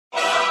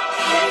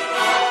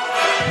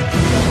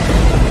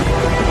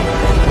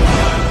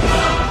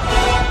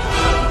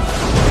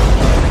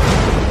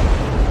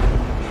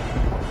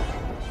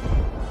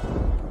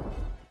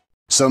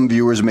Some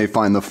viewers may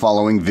find the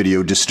following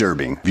video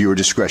disturbing. Viewer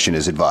discretion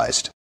is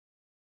advised.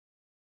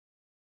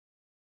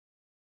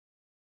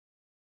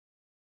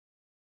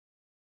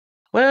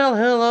 Well,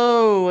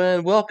 hello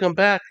and welcome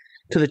back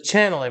to the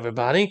channel,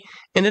 everybody.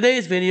 In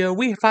today's video,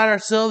 we find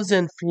ourselves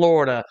in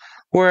Florida,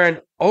 where an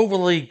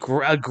overly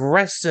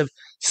aggressive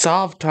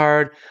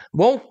Sovtard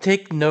won't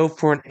take no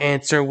for an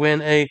answer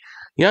when a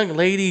young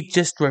lady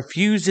just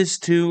refuses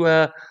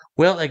to,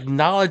 well,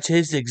 acknowledge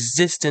his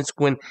existence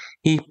when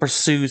he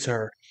pursues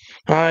her.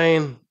 I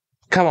mean,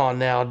 come on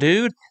now,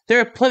 dude. There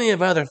are plenty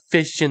of other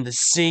fish in the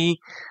sea.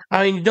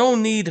 I mean, you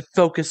don't need to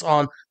focus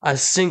on a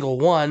single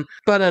one,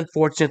 but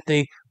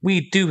unfortunately,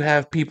 we do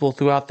have people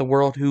throughout the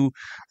world who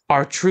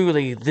are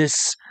truly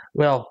this,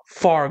 well,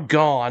 far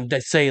gone,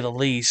 to say the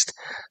least.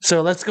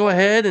 So let's go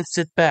ahead and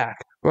sit back,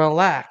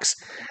 relax,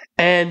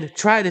 and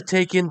try to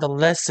take in the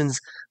lessons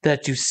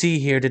that you see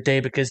here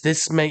today, because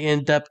this may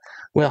end up,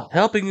 well,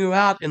 helping you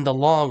out in the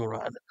long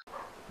run.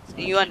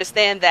 Do you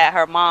understand that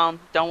her mom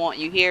don't want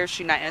you here?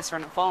 She's not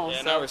answering the phone. Yeah,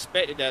 and so. I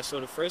respected that. So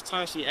the first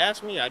time she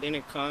asked me, I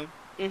didn't come.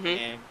 Mm-hmm.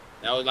 And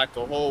that was like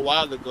a whole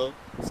while ago.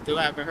 Still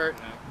haven't heard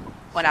now.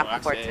 When so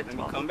I said, let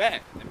me come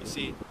back. Let me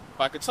see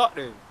if I could talk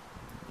to her.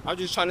 I'm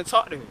just trying to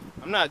talk to her.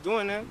 I'm not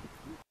doing that.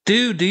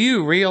 Dude, do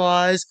you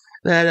realize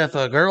that if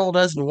a girl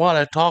doesn't want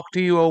to talk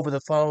to you over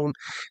the phone,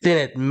 then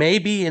it may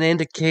be an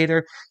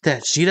indicator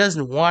that she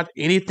doesn't want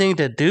anything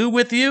to do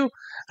with you?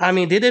 I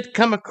mean, did it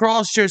come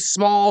across your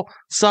small,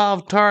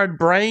 Sovtard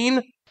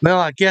brain? Well,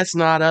 I guess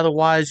not,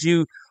 otherwise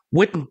you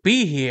wouldn't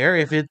be here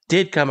if it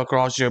did come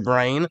across your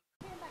brain.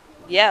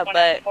 Yeah,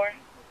 but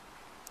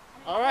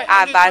all right,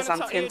 I advise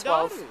on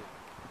 10-12.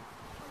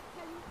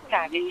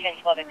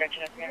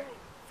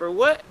 For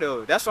what,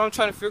 though? That's what I'm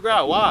trying to figure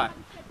out. Why?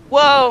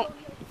 Well,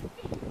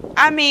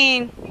 I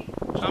mean...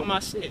 How am I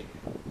sick?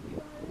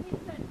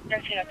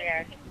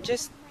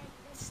 Just,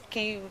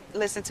 can you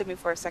listen to me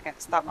for a second?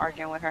 Stop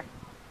arguing with her.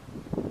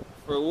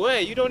 For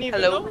what? You don't even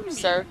know Hello, me.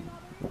 sir.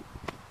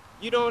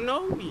 You don't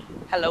know me.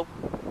 Hello.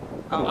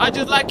 I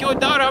just like your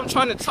daughter. I'm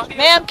trying to talk to you.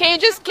 Ma'am, can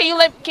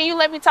you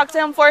let me talk to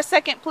him for a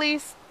second,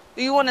 please?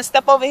 Do you want to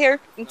step over here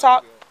and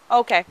talk?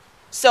 Okay.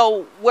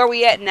 So where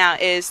we at now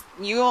is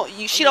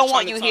she don't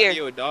want you here.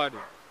 Your daughter.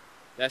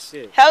 That's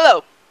it.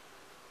 Hello.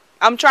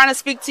 I'm trying to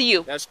speak to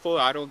you. That's cool.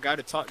 I don't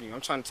gotta talk to you.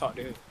 I'm trying to talk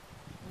to her.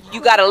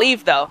 You gotta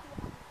leave though.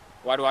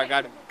 Why do I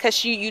gotta? Cause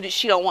she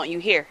don't want you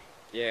here.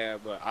 Yeah,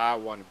 but I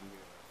want to be here.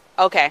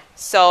 Okay.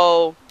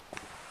 So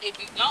if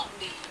you don't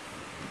leave,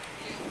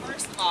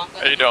 first of all,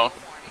 how you doing?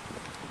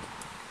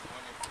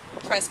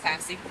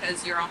 Trespassing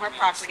because you're on her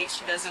property.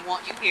 She doesn't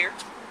want you here.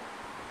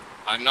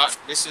 I'm not.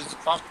 This is the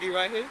property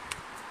right here.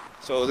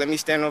 So let me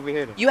stand over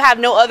here then. You have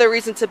no other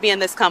reason to be in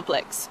this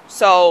complex.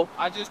 So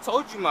I just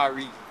told you my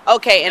reason.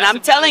 okay, and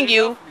I'm telling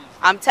you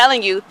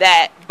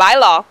that by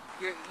law,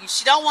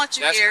 she don't want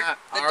you here.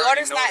 The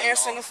daughter's not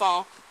answering the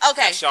phone.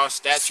 Okay. That's y'all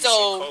statutes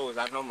and codes.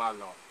 I know my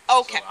law.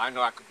 Okay. So I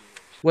know I could be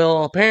here.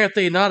 Well,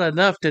 apparently not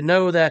enough to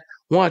know that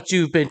once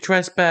you've been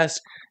trespassed,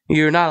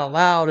 you're not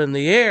allowed in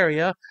the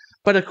area.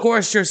 But of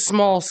course, your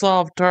small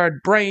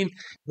Sovtard brain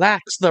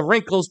lacks the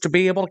wrinkles to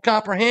be able to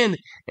comprehend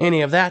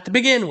any of that to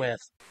begin with.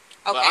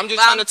 Okay, but I'm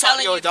just trying to talk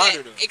to your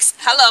daughter, though.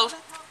 Hello,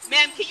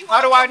 ma'am. Can you?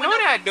 How do I know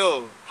that,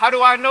 though? How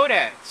do I know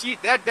that?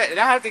 That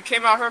has to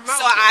came out her mouth.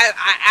 So I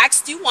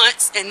asked you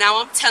once, and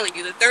now I'm telling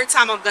you. The third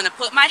time, I'm gonna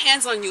put my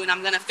hands on you, and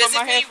I'm gonna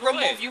physically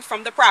remove you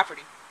from the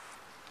property.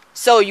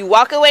 So you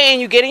walk away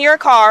and you get in your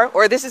car,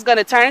 or this is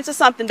gonna turn into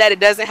something that it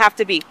doesn't have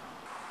to be.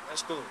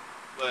 That's cool.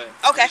 But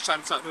okay. I'm just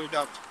trying to talk to her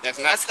daughter. That's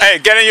not. Hey,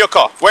 get in your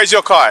car. Where's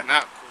your car?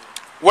 Not cool.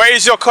 Where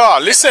is your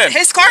car? Listen.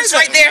 His car is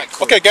right there.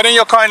 Cool. Okay, get in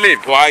your car and leave.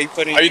 Why are you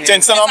putting? Are you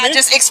tensing on me? I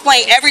just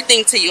explained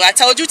everything to you. I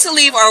told you to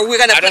leave, or we're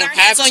gonna put our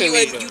hands on you,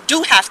 and you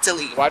do have to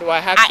leave. Why do I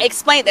have to? I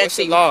explained that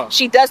to you. Law?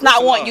 She does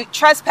not want you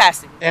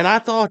trespassing. And I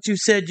thought you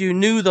said you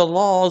knew the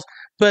laws,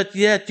 but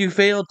yet you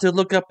failed to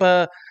look up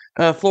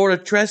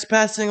Florida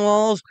trespassing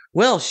laws.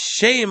 Well,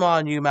 shame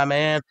on you, my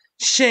man.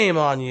 Shame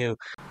on you.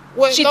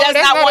 What, she does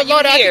not want you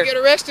here. I can get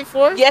arrested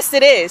for? Yes,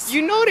 it is.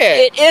 You know that.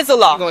 It is a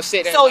law.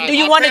 So do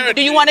you want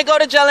to go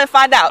to jail and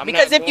find out?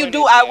 Because if you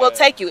do, I will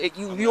take you.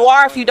 You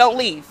are if you don't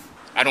leave.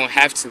 I don't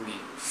have to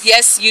leave.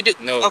 Yes, you do.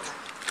 No. Okay.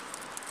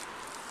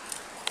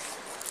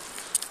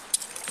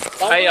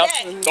 Hey,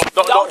 don't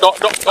do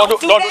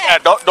that.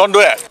 Don't do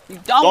that. You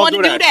don't want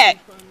to do that.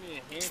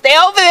 Stay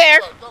over there.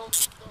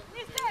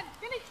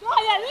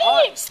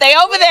 Stay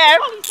over there.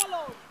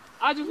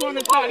 I just want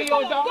to talk to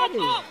your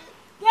daughter.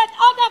 Get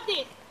out of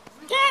this!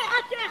 Get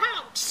out your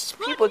house!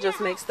 People just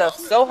make stuff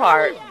so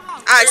hard.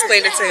 I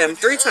explained it to him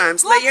 3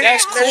 times.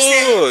 That's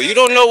cool. You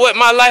don't know what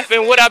my life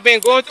and what I've been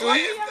going through.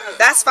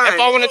 That's fine. If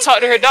I want to talk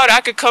to her daughter,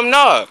 I could come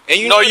knock. And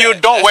you know you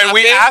don't. When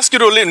we ask you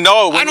to leave,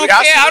 no. When I don't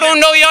care. I don't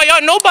know y'all.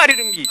 Y'all nobody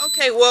to me.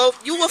 Okay, well,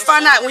 you will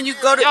find out when you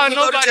go to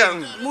jail.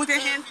 Move your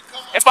hand.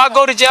 If I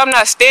go to jail, I'm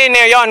not staying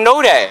there. Y'all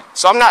know that.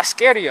 So I'm not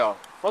scared of y'all.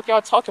 What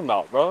y'all talking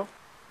about, bro?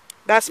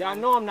 Y'all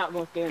know I'm not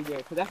going to stay in jail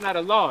because that's not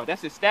a law.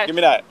 That's a statute. Give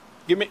me that.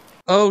 Give me.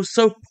 Oh,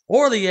 so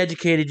poorly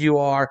educated you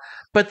are.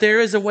 But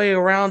there is a way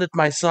around it,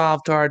 my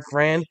Sovtard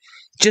friend.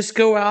 just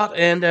go out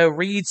and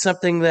read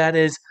something that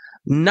is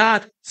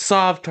not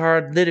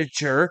Sovtard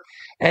literature,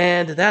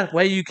 and that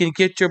way you can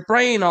get your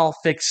brain all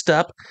fixed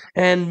up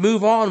and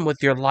move on with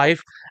your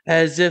life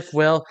as if,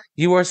 well,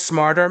 you are a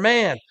smarter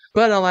man.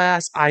 But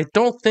alas, I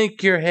don't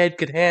think your head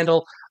could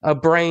handle a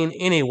brain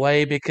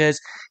anyway, because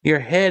your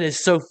head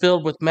is so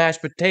filled with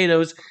mashed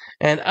potatoes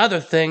and other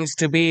things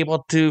to be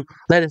able to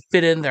let it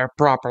fit in there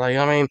properly.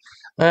 I mean,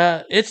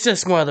 it's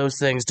just one of those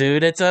things,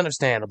 dude. It's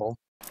understandable.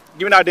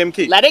 Give me that damn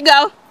key. Let it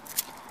go.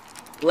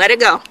 Let it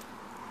go.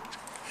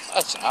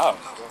 Watch out.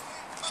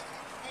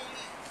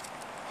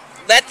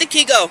 Let the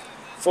key go.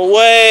 For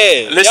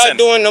what? Listen. Y'all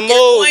doing the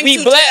most.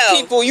 We black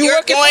people. You You're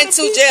working going for the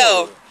to people.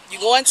 jail. You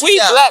going to We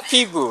jail. black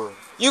people.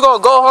 You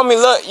gonna go home and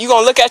look. You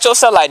gonna look at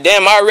yourself like,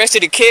 damn, I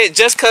arrested a kid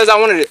just cause he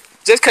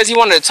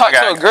wanted to talk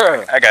to a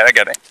girl. I got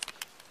it.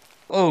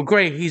 Oh,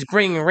 great, he's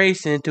bringing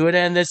race into it,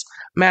 and this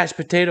mashed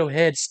potato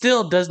head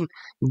still doesn't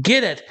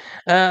get it.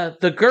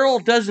 The girl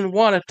doesn't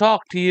want to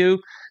talk to you,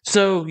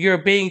 so you're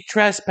being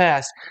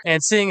trespassed.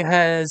 And seeing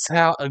as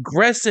how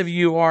aggressive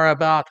you are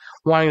about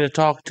wanting to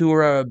talk to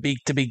her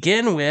to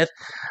begin with,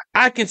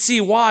 I can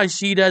see why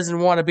she doesn't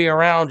want to be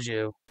around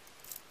you.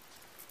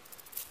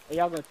 Hey,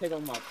 y'all gonna take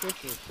on my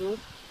pictures too?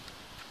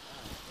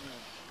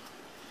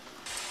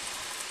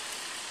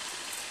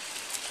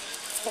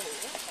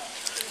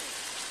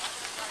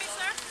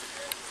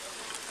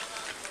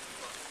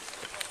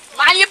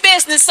 Mind your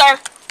business, sir.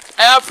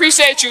 Hey, I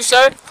appreciate you,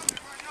 sir.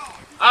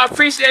 I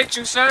appreciate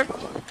you, sir.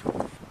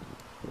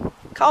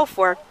 Call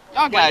for.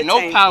 Y'all got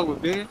no power,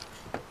 man.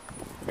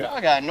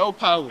 Y'all got no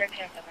power.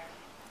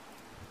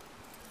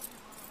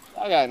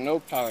 Y'all got no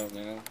power,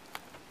 man.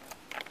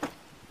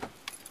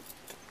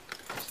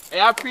 Hey,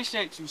 I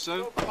appreciate you,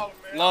 sir.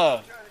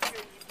 Love.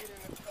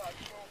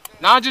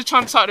 Now I'm just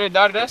trying to talk to her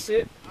daughter. That's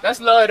it. That's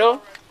love,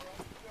 though.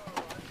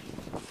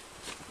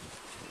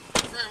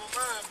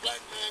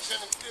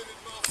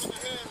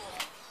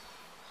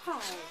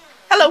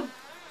 Hello.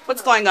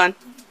 What's going on?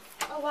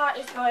 A lot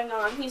is going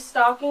on. He's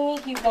stalking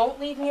me. He won't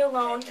leave me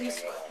alone.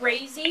 He's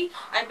crazy.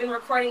 I've been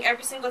recording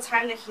every single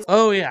time that he's...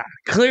 Oh yeah,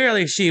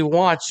 clearly she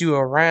wants you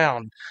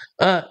around.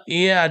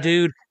 Yeah,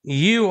 dude,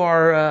 you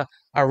are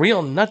a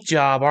real nut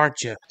job,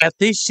 aren't you? At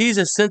least she's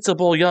a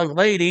sensible young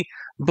lady,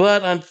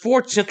 but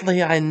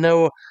unfortunately I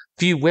know a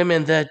few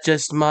women that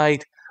just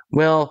might,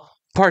 well,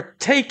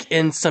 partake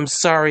in some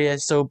sorry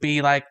SOB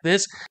like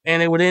this,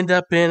 and it would end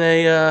up in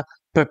a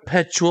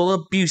perpetual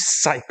abuse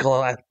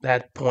cycle at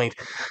that point.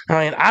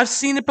 I mean, I've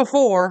seen it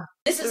before.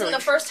 This isn't the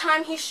first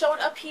time he showed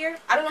up here.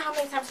 I don't know how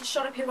many times he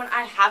showed up here when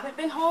I haven't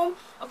been home,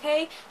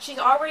 okay? She's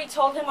already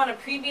told him on a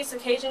previous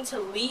occasion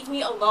to leave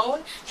me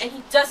alone, and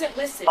he doesn't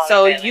listen.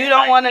 So you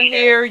don't want him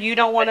here. You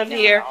don't want him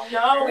here.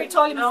 No, We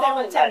told him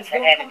several times,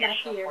 don't come back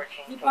here.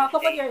 You park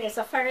over here, it's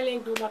a fire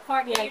lane, do not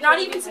park there. You're not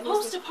even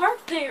supposed to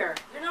park there.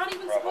 You're not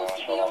even supposed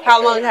to be over How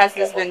there. long has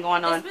this been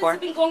going on for?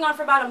 It's been going on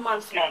for about a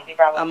month now.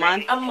 A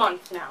month? A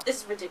month now.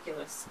 This is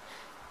ridiculous.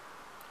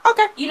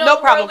 Okay. You know no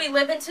the problem. world we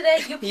live in today?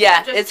 You can't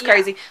Yeah, just, it's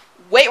crazy.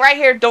 Wait right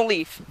here. Don't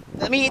leave.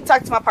 Let me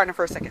talk to my partner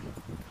for a second.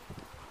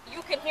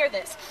 You can hear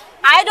this.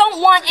 I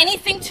don't want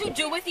anything to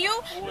do with you.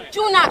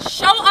 Do not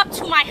show up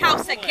to my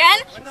house again.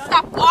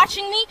 Stop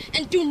watching me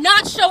and do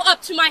not show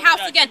up to my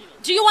house again.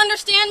 Do you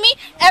understand me?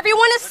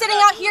 Everyone is sitting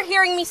out here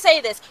hearing me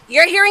say this.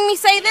 You're hearing me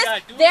say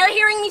this. They're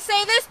hearing me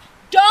say this.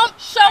 Don't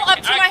show up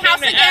to my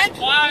house again.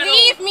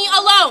 Leave me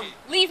alone.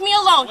 Leave me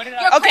alone.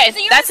 You're Okay,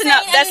 crazy, you're that's insane,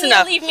 enough. and That's you need to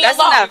enough. leave me That's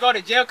alone. enough. Go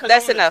to jail 'cause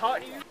That's I wanna enough. talk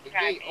to you. The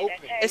gate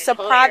open. It's a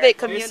private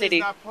community. This is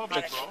not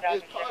public, bro.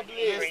 It's public.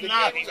 It's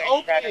not. It's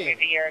open.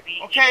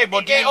 Okay, but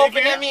The do you gate live open.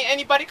 here? That mean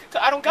anybody could.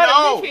 I don't gotta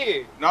No. live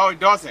here. No, it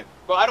doesn't.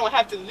 But I don't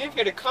have to live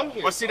here to come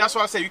here. But see, that's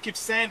why I say you keep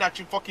saying that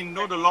you fucking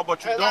know the law,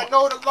 but you And I don't.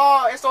 know the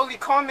law. It's only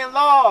common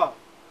law.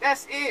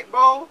 That's it,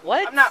 bro.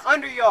 What? I'm not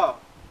under y'all.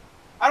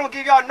 I don't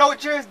give y'all no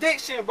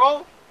jurisdiction,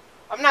 bro.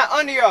 I'm not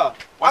under y'all.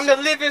 I'm the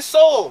living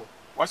soul.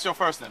 What's your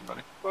first name,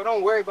 buddy? Bro,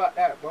 don't worry about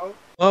that, bro.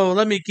 Oh,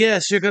 let me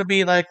guess, you're gonna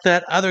be like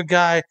that other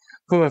guy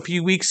from a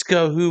few weeks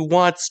ago who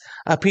wants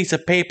a piece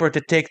of paper to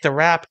take the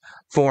rap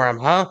for him,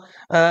 huh?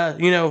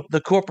 You know,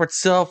 the corporate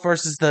self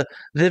versus the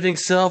living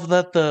self.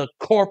 Let the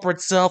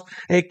corporate self,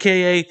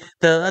 aka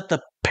let the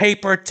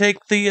paper take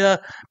the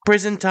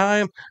prison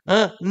time.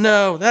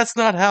 No, that's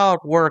not how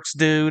it works,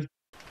 dude.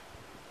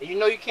 You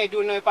know you can't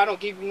do nothing if I don't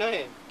give you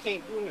nothing. You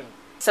can't do nothing.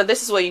 So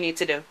this is what you need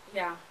to do.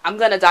 Yeah. I'm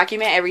going to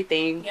document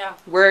everything. Yeah.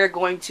 We're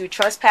going to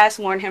trespass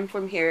warn him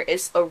from here.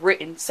 It's a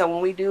written. So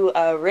when we do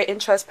a written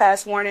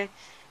trespass warning,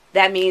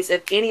 that means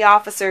if any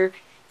officer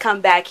come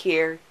back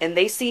here and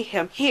they see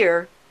him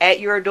here at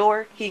your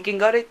door, he can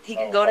go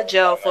to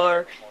jail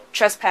for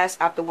trespass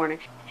after warning.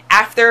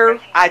 After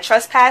I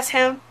trespass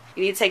him,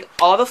 you need to take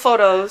all the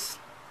photos,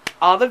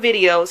 all the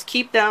videos,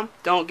 keep them.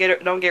 Don't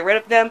get rid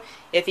of them.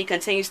 If he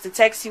continues to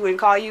text you and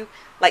call you,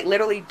 like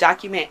literally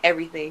document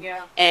everything.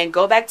 Yeah. And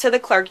go back to the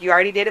clerk. You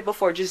already did it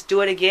before. Just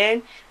do it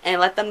again and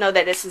let them know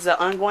that this is an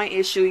ongoing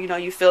issue. You know,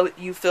 you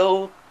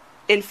feel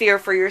in fear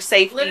for your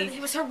safety. Literally, he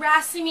was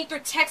harassing me through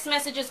text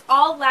messages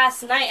all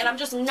last night, and I'm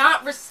just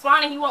not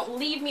responding. He won't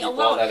leave me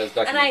alone,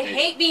 and I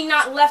hate being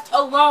not left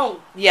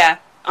alone. Yeah.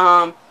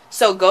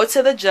 So go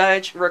to the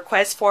judge,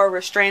 request for a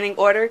restraining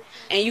order,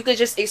 and you could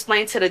just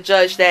explain to the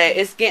judge that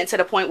it's getting to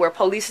the point where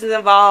police is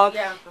involved,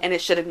 and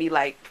it shouldn't be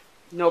like,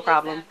 no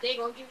problem. They're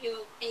going to give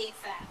you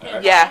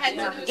ASAP.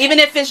 Yeah. Even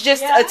if it's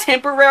just a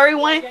temporary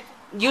one,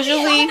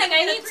 usually.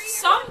 I need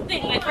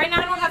something. Like right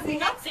now I don't have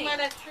nothing.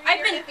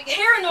 I've been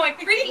paranoid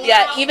previously.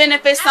 Yeah, even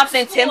if it's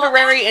something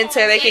temporary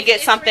until they can get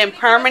something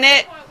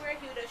permanent.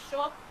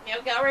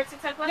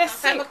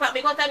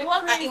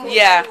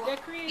 Yeah.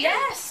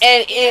 Yes.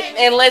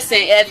 And listen,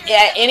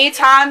 at any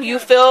time you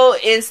feel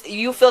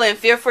in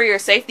fear for your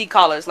safety,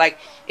 callers. Like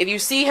if you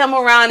see him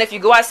around, if you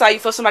go outside, you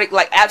feel somebody,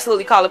 like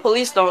absolutely call the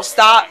police. Don't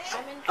stop.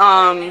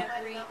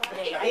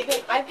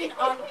 I've been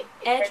on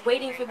edge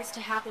waiting for this to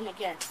happen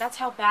again. That's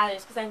how bad it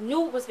is, because I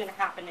knew it was going to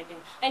happen again.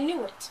 I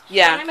knew it.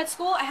 Yeah. When I'm at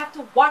school, I have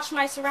to watch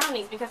my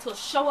surroundings because he'll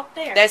show up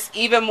there. That's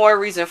even more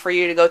reason for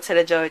you to go to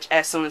the judge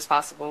as soon as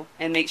possible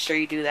and make sure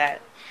you do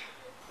that.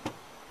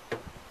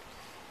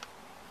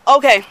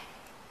 Okay.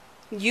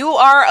 You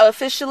are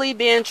officially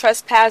being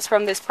trespassed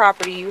from this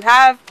property. You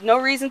have no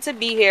reason to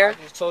be here.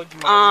 I just told you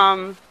my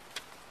reason.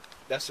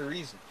 That's the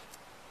reason.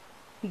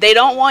 They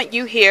don't want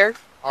you here.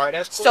 All right,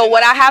 that's cool. So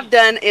what I have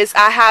done is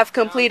I have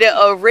completed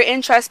a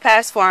written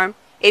trespass form.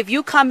 If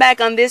you come back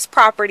on this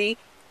property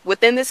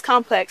within this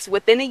complex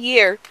within a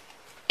year,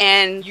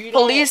 and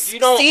police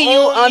see you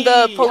on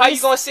the police, how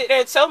you gonna sit there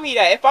and tell me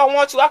that? If I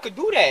want to, I could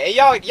do that.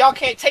 And y'all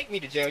can't take me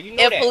to jail. You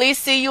know if that. police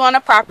see you on the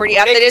property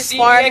after this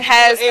form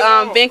has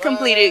been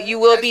completed, you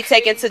will be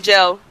taken to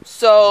jail.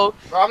 So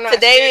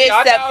today is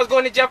I thought I was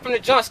going to jail from the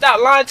jump.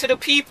 Stop lying to the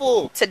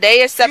people.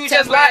 Today is September. You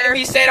just lied to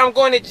me, said I'm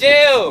going to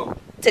jail.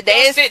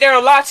 Today is sit there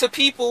and lie to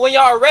people when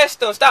y'all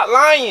arrest them. Stop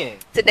lying.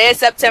 Today is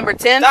September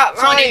 10th,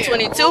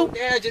 2022.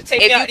 Yeah,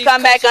 if you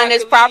come back on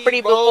this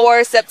property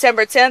before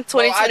September 10th,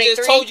 2023, I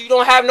just told you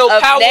don't have no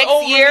power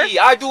over me.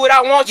 I do what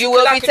I want. You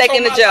will be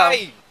taken to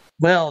jail.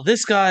 Well,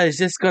 this guy is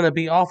just going to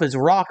be off his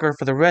rocker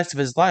for the rest of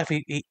his life.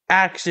 He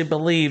actually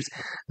believes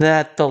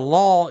that the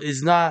law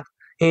is not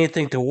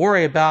anything to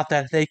worry about,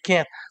 that they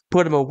can't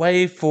put him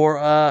away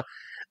for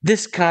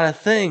this kind of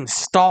thing,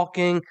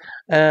 stalking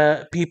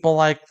people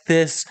like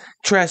this,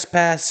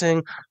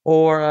 trespassing,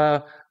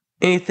 or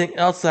anything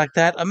else like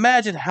that.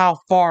 Imagine how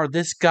far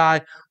this guy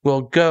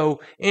will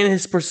go in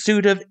his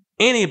pursuit of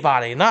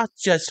anybody, not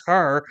just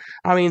her.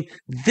 I mean,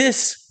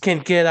 this can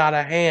get out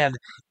of hand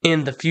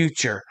in the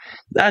future.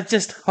 I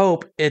just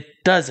hope it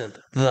doesn't,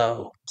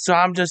 though. So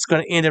I'm just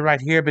going to end it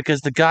right here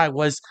because the guy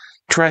was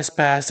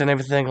trespassed and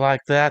everything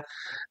like that.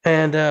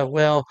 And,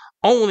 well,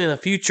 only the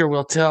future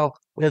will tell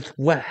with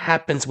what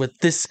happens with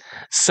this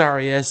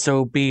sorry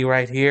SOB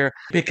right here,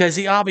 because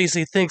he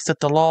obviously thinks that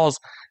the laws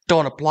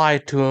don't apply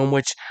to him,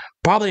 which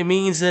probably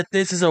means that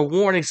this is a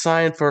warning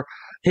sign for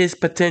his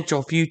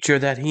potential future,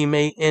 that he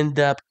may end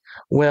up,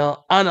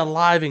 well,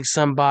 unaliving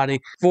somebody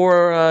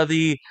for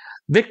the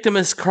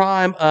victimless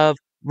crime of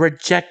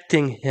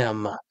rejecting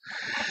him.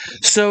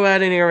 So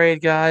at any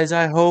rate, guys,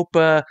 I hope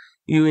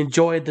you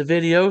enjoyed the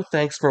video.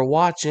 Thanks for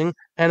watching,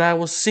 and I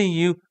will see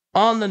you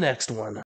on the next one.